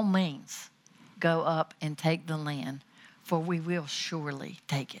by all means go up and take the land, for we will surely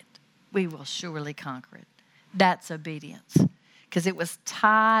take it. We will surely conquer it. That's obedience, because it was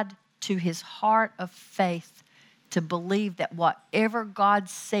tied to his heart of faith to believe that whatever God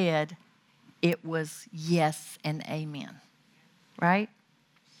said, it was yes and amen, right?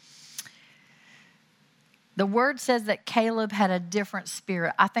 The word says that Caleb had a different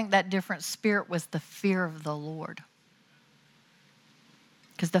spirit. I think that different spirit was the fear of the Lord.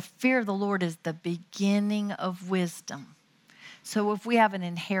 Because the fear of the Lord is the beginning of wisdom. So if we have an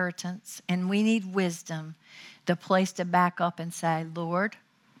inheritance and we need wisdom, the place to back up and say, Lord,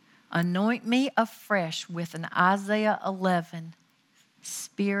 anoint me afresh with an Isaiah 11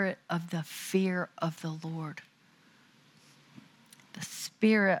 spirit of the fear of the Lord. The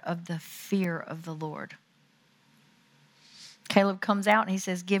spirit of the fear of the Lord. Caleb comes out and he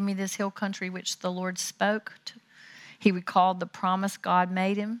says, give me this hill country which the Lord spoke to. He recalled the promise God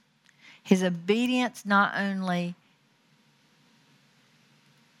made him. His obedience not only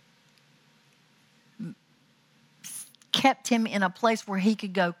kept him in a place where he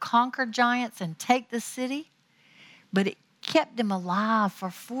could go conquer giants and take the city, but it kept him alive for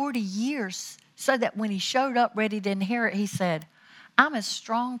 40 years so that when he showed up ready to inherit, he said, I'm as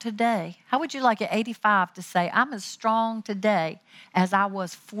strong today. How would you like at 85 to say, I'm as strong today as I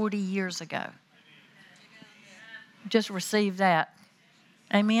was 40 years ago? Just receive that.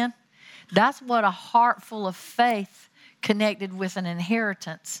 Amen? That's what a heart full of faith connected with an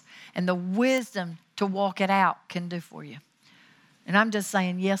inheritance and the wisdom to walk it out can do for you. And I'm just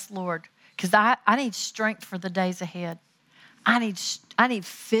saying, yes, Lord, because I need strength for the days ahead. I need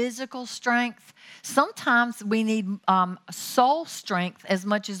physical strength. Sometimes we need soul strength as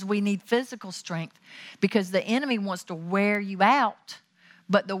much as we need physical strength, because the enemy wants to wear you out,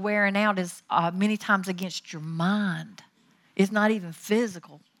 but the wearing out is many times against your mind. It's not even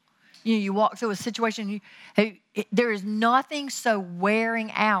physical. You walk through a situation, there is nothing so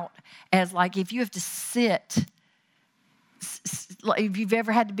wearing out as like if you have to sit. If you've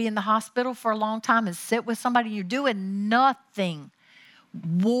ever had to be in the hospital for a long time and sit with somebody, you're doing nothing.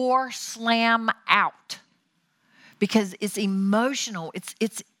 War slam out, because it's emotional.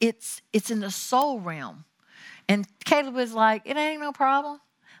 It's in the soul realm. And Caleb was like, it ain't no problem.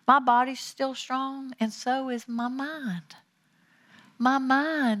 My body's still strong, and so is my mind. My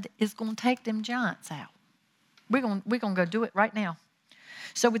mind is going to take them giants out. We're going to go do it right now.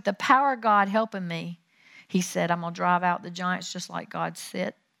 So with the power of God helping me, he said, I'm going to drive out the giants just like God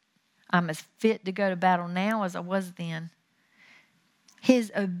said. I'm as fit to go to battle now as I was then.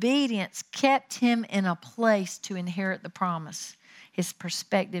 His obedience kept him in a place to inherit the promise. His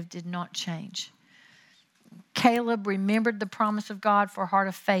perspective did not change. Caleb remembered the promise of God for a heart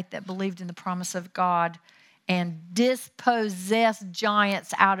of faith that believed in the promise of God and dispossessed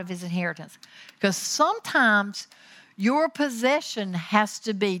giants out of his inheritance. Because sometimes your possession has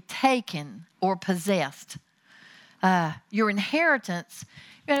to be taken or possessed. Your inheritance,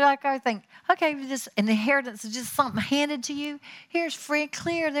 like I think, okay, this an inheritance is just something handed to you. Here's free and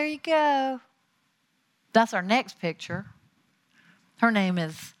clear. There you go. That's our next picture. Her name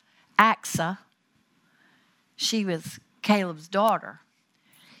is Axa. She was Caleb's daughter.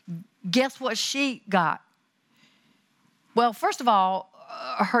 Guess what she got? Well, first of all,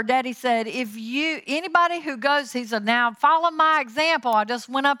 her daddy said, anybody who goes, he said, now follow my example. I just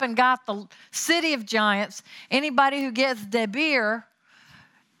went up and got the city of giants. Anybody who gets Debir,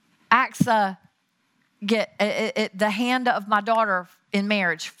 Axa get the hand of my daughter in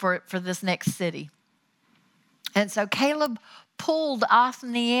marriage for this next city. And so Caleb pulled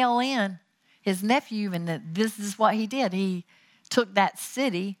Othniel in, his nephew, and this is what he did. He took that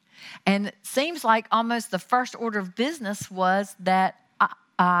city, and it seems like almost the first order of business was that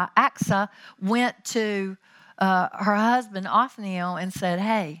Achsah went to her husband Othniel and said,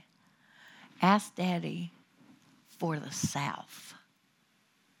 hey, ask Daddy for the south.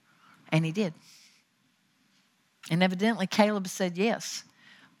 And he did. And evidently Caleb said yes,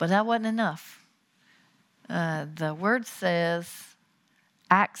 but that wasn't enough. The word says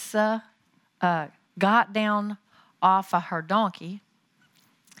Achsah got down off of her donkey,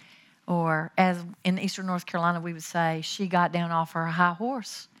 or as in eastern North Carolina we would say, she got down off her high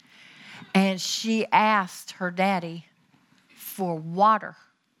horse, and she asked her daddy for water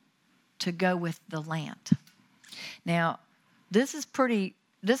to go with the land. Now, this is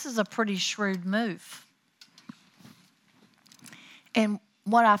a pretty shrewd move. And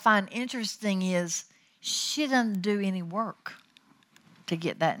what I find interesting is she doesn't do any work to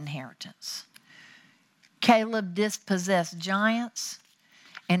get that inheritance. Caleb dispossessed giants,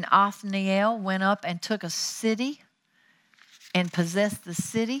 and Othniel went up and took a city and possessed the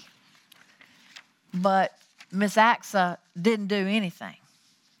city. But Miss Achsah didn't do anything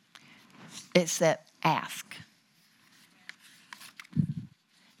except ask.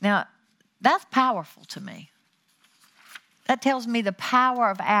 Now, that's powerful to me. That tells me the power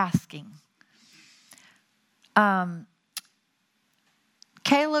of asking.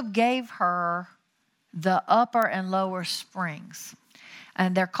 Caleb gave her the upper and lower springs.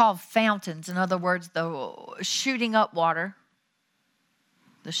 And they're called fountains. In other words, the shooting up water,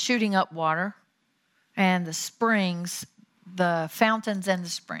 and the springs, the fountains and the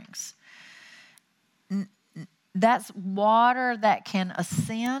springs. That's water that can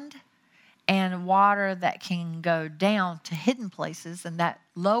ascend and water that can go down to hidden places. And that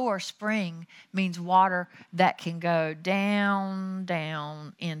lower spring means water that can go down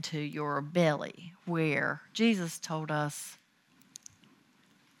into your belly, where Jesus told us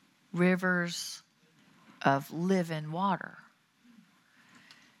rivers of living water.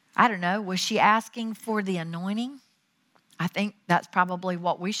 I don't know, was she asking for the anointing? I think that's probably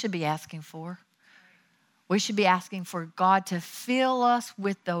what we should be asking for. We should be asking for God to fill us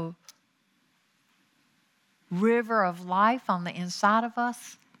with the river of life on the inside of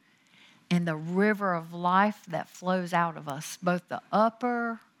us and the river of life that flows out of us, both the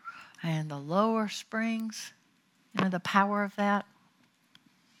upper and the lower springs. You know, the power of that.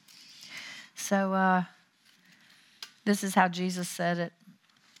 So this is how Jesus said it.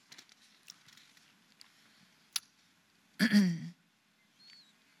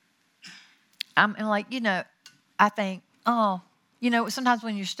 I'm like, I think, sometimes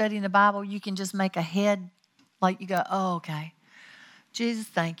when you're studying the Bible, you can just make a head, like you go, oh, okay. Jesus,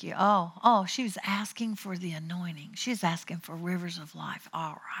 thank you. Oh, she was asking for the anointing. She's asking for rivers of life.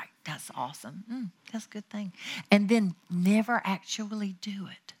 All right, that's awesome. That's a good thing. And then never actually do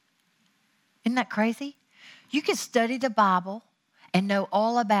it. Isn't that crazy? You can study the Bible and know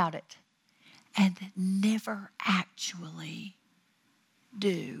all about it and never actually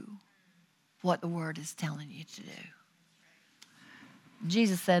do what the Word is telling you to do.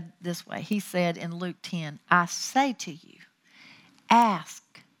 Jesus said this way. He said in Luke 10, I say to you, ask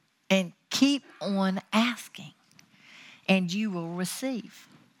and keep on asking, and you will receive.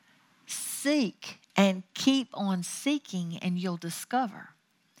 Seek and keep on seeking, and you'll discover.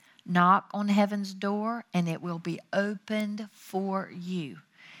 Knock on heaven's door, and it will be opened for you.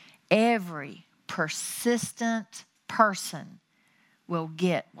 Every persistent person will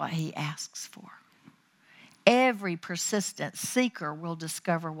get what he asks for. Every persistent seeker will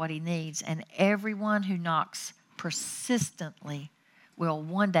discover what he needs, and everyone who knocks persistently will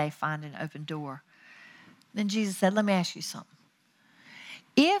one day find an open door. Then Jesus said, let me ask you something.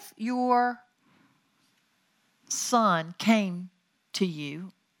 If your son came to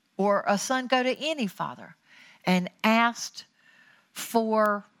you, or a son go to any father, and asked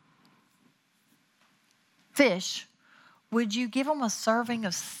for fish, would you give him a serving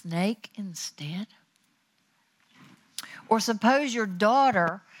of snake instead? Or suppose your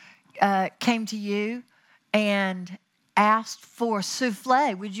daughter came to you and asked for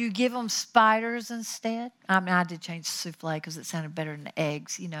souffle. Would you give them spiders instead? I mean, I did change souffle because it sounded better than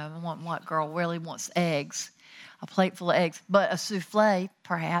eggs. What girl really wants eggs? A plate full of eggs. But a souffle,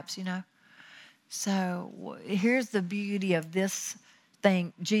 perhaps, So here's the beauty of this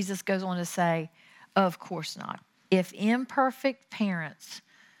thing. Jesus goes on to say, of course not. If imperfect parents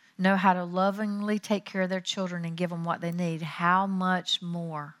know how to lovingly take care of their children and give them what they need, how much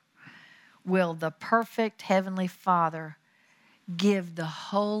more will the perfect Heavenly Father give the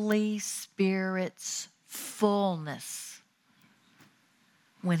Holy Spirit's fullness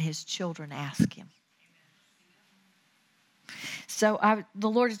when His children ask Him. So the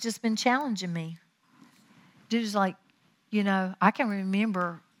Lord has just been challenging me. Just like, I can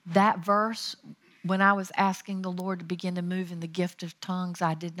remember that verse when I was asking the Lord to begin to move in the gift of tongues.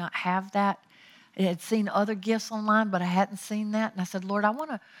 I did not have that. I had seen other gifts online, but I hadn't seen that. And I said, Lord, I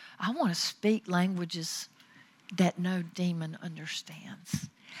want to speak languages that no demon understands.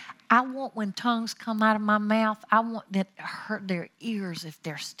 I want when tongues come out of my mouth, I want that to hurt their ears if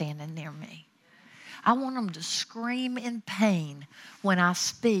they're standing near me. I want them to scream in pain when I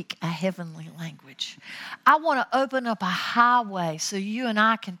speak a heavenly language. I want to open up a highway so you and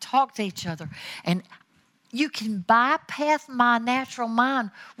I can talk to each other, and you can bypass my natural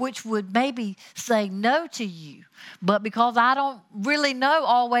mind, which would maybe say no to you. But because I don't really know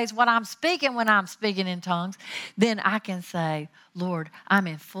always what I'm speaking when I'm speaking in tongues, then I can say, Lord, I'm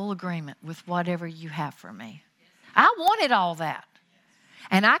in full agreement with whatever you have for me. I wanted all that.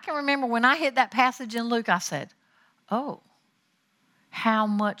 And I can remember when I hit that passage in Luke, I said, oh, how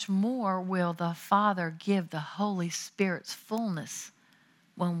much more will the Father give the Holy Spirit's fullness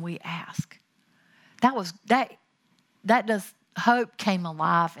when we ask? Hope came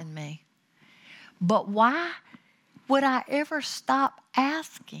alive in me. But why would I ever stop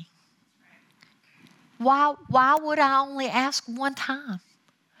asking? Why would I only ask one time?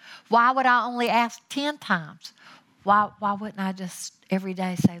 Why would I only ask 10 times? Why wouldn't I just every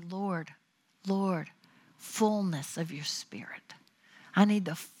day say, Lord, fullness of your Spirit. I need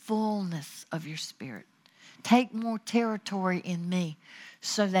the fullness of your Spirit. Take more territory in me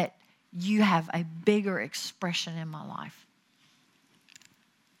so that you have a bigger expression in my life.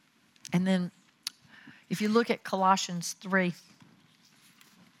 And then if you look at Colossians 3,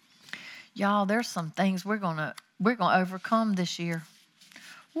 y'all, there's some things we're gonna overcome this year.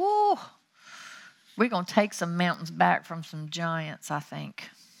 Woo! We're going to take some mountains back from some giants, I think.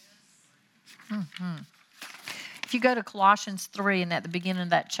 If you go to Colossians 3 and at the beginning of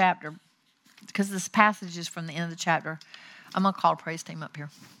that chapter, because this passage is from the end of the chapter, I'm going to call a praise team up here.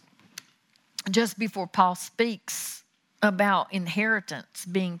 Just before Paul speaks about inheritance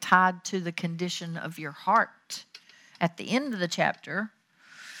being tied to the condition of your heart, at the end of the chapter,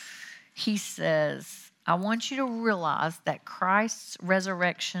 he says, I want you to realize that Christ's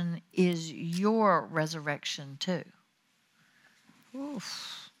resurrection is your resurrection too.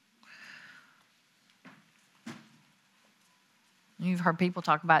 Oof. You've heard people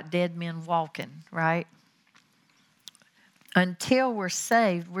talk about dead men walking, right? Until we're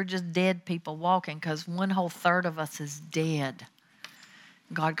saved, we're just dead people walking because 1/3 of us is dead.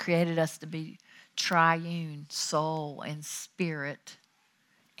 God created us to be triune, soul and spirit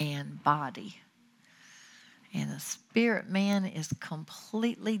and body. And the spirit man is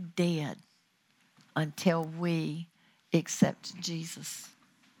completely dead until we accept Jesus.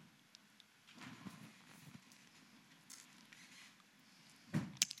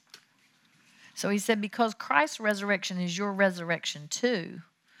 So he said, because Christ's resurrection is your resurrection too,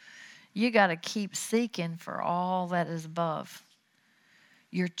 you got to keep seeking for all that is above.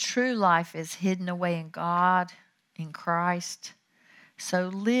 Your true life is hidden away in God, in Christ. So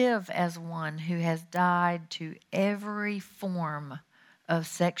live as one who has died to every form of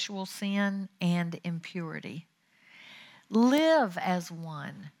sexual sin and impurity. Live as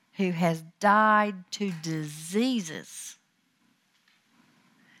one who has died to diseases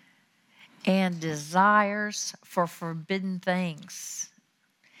and desires for forbidden things.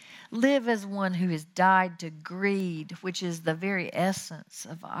 Live as one who has died to greed, which is the very essence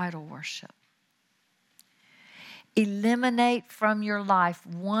of idol worship. Eliminate from your life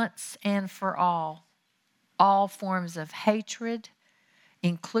once and for all forms of hatred,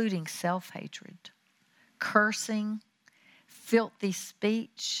 including self-hatred, cursing, filthy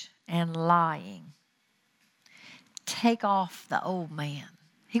speech, and lying. Take off the old man.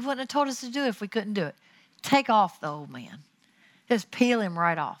 He wouldn't have told us to do it if we couldn't do it. Take off the old man. Just peel him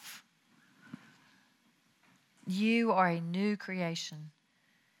right off. You are a new creation.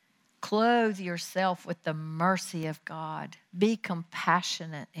 Clothe yourself with the mercy of God. Be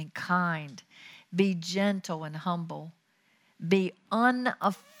compassionate and kind. Be gentle and humble. Be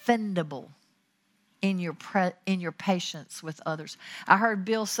unoffendable in your patience with others. I heard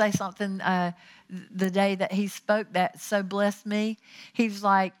Bill say something the day that he spoke that so blessed me. He was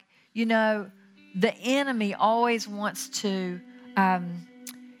like, the enemy always wants to,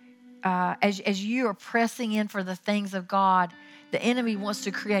 as you are pressing in for the things of God, The enemy wants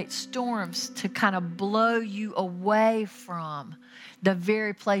to create storms to kind of blow you away from the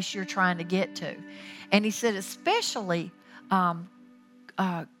very place you're trying to get to. And he said, especially,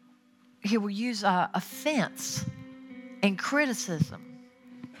 he will use offense and criticism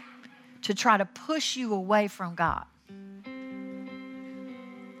to try to push you away from God.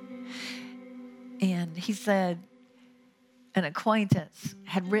 And he said an acquaintance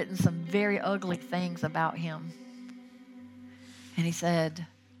had written some very ugly things about him. And he said,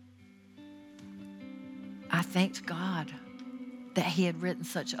 I thanked God that he had written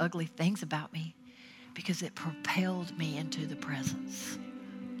such ugly things about me because it propelled me into the presence.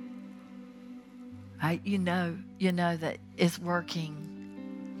 You know that it's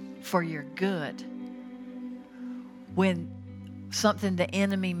working for your good when something the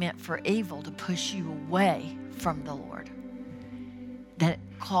enemy meant for evil to push you away from the Lord, that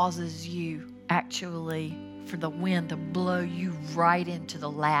causes you actually for the wind to blow you right into the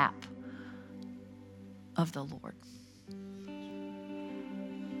lap of the Lord.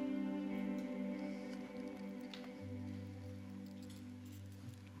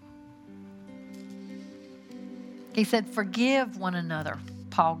 He said, forgive one another.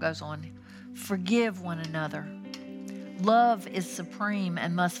 Paul goes on, forgive one another. Love is supreme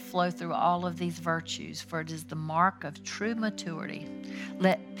and must flow through all of these virtues, for it is the mark of true maturity.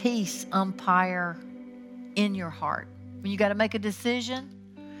 Let peace umpire in your heart. When you got to make a decision,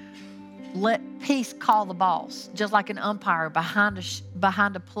 let peace call the balls, just like an umpire behind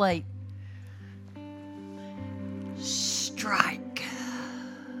a plate. Strike.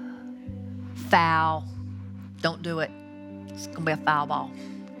 Foul. Don't do it. It's going to be a foul ball.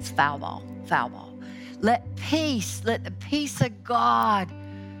 It's foul ball. Foul ball. Let the peace of God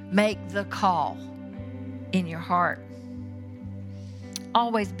make the call in your heart.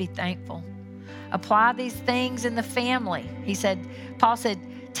 Always be thankful. Apply these things in the family. Paul said,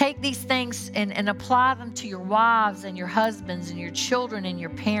 take these things and apply them to your wives and your husbands and your children and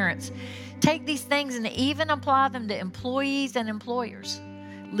your parents. Take these things and even apply them to employees and employers.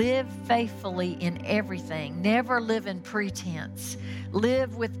 Live faithfully in everything. Never live in pretense.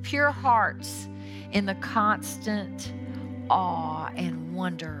 Live with pure hearts in the constant awe and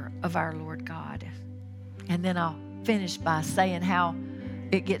wonder of our Lord God. And then I'll finish by saying how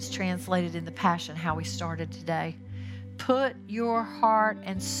it gets translated in the Passion, how we started today. Put your heart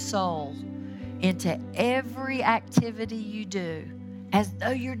and soul into every activity you do as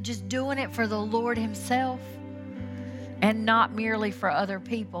though you're just doing it for the Lord Himself and not merely for other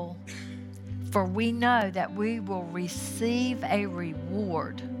people. For we know that we will receive a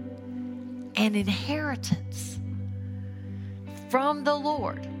reward, an inheritance from the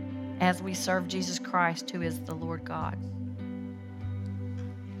Lord as we serve Jesus Christ, who is the Lord God.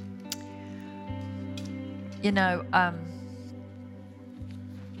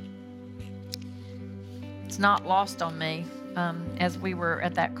 It's not lost on me. As we were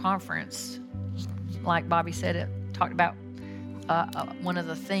at that conference, like Bobby said, it talked about one of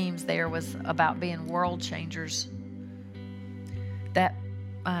the themes there was about being world changers. That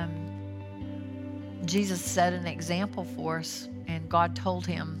Jesus set an example for us, and God told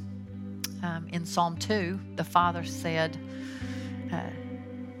him in Psalm 2, the Father said,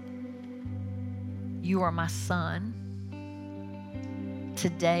 you are my son.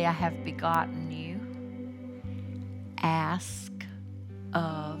 Today I have begotten you. Ask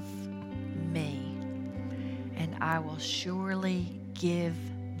of me, and I will surely give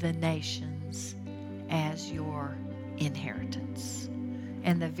the nations as your inheritance,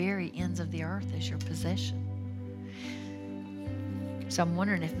 and the very ends of the earth as your possession. So I'm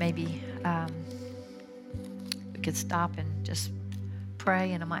wondering if maybe we could stop and just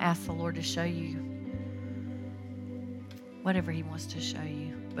pray, and I'm going to ask the Lord to show you whatever He wants to show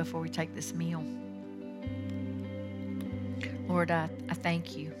you before we take this meal. Lord, I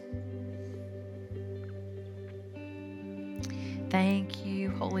thank you. Thank you,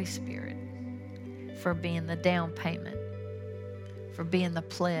 Holy Spirit, for being the down payment, for being the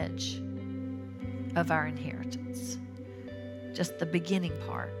pledge of our inheritance. Just the beginning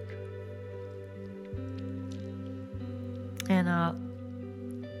part. And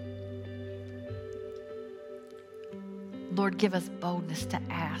Lord, give us boldness to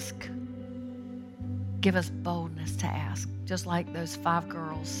ask. Give us boldness to ask. Just like those 5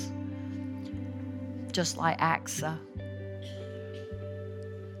 girls. Just like Axa.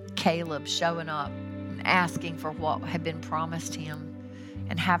 Caleb showing up and asking for what had been promised him.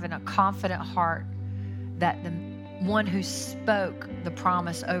 And having a confident heart that the one who spoke the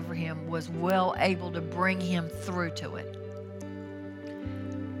promise over him was well able to bring him through to it.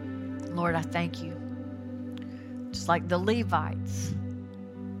 Lord, I thank you. just like the Levites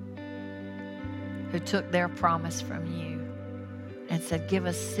who took their promise from you and said, give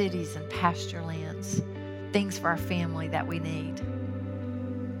us cities and pasture lands, things for our family that we need.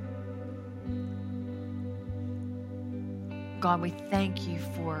 God, we thank you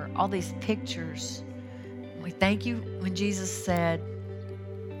for all these pictures. We thank you when Jesus said,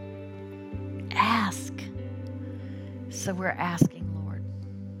 ask. So we're asking, Lord.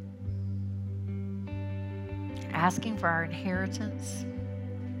 Asking for our inheritance.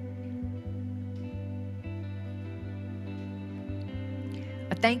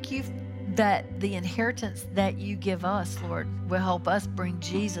 I thank you that the inheritance that you give us, Lord, will help us bring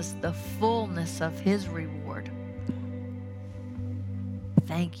Jesus the fullness of his reward.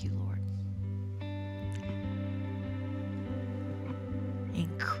 Thank you, Lord.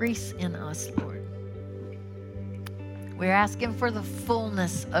 Increase in us, Lord. We're asking for the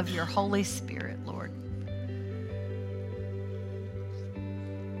fullness of your Holy Spirit, Lord.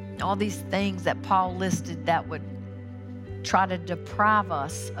 All these things that Paul listed that would try to deprive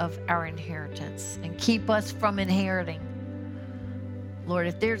us of our inheritance and keep us from inheriting. Lord,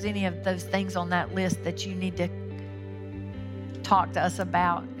 if there's any of those things on that list that you need to talk to us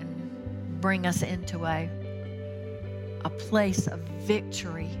about and bring us into a place of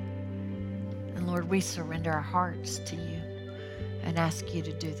victory, and Lord, we surrender our hearts to you and ask you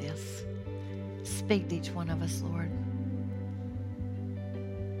to do this. Speak to each one of us, Lord.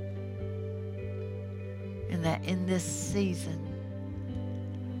 And that in this season,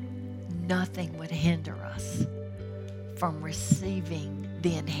 nothing would hinder us from receiving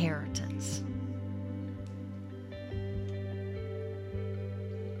the inheritance.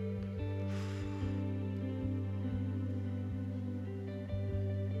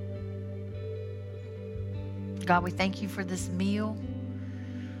 God, we thank you for this meal,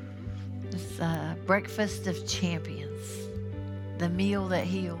 this breakfast of champions, the meal that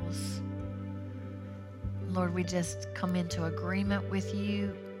heals. Lord, we just come into agreement with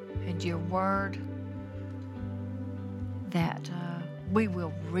you and your word that we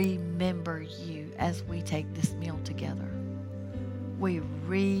will remember you as we take this meal together. We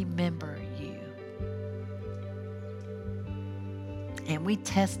remember you. And we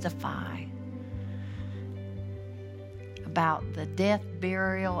testify about the death,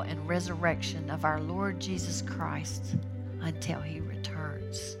 burial, and resurrection of our Lord Jesus Christ until he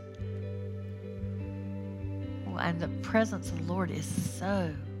returns. And the presence of the Lord is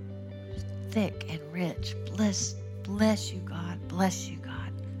so thick and rich. Bless you, God. Bless you,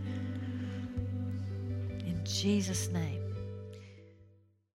 God. In Jesus' name.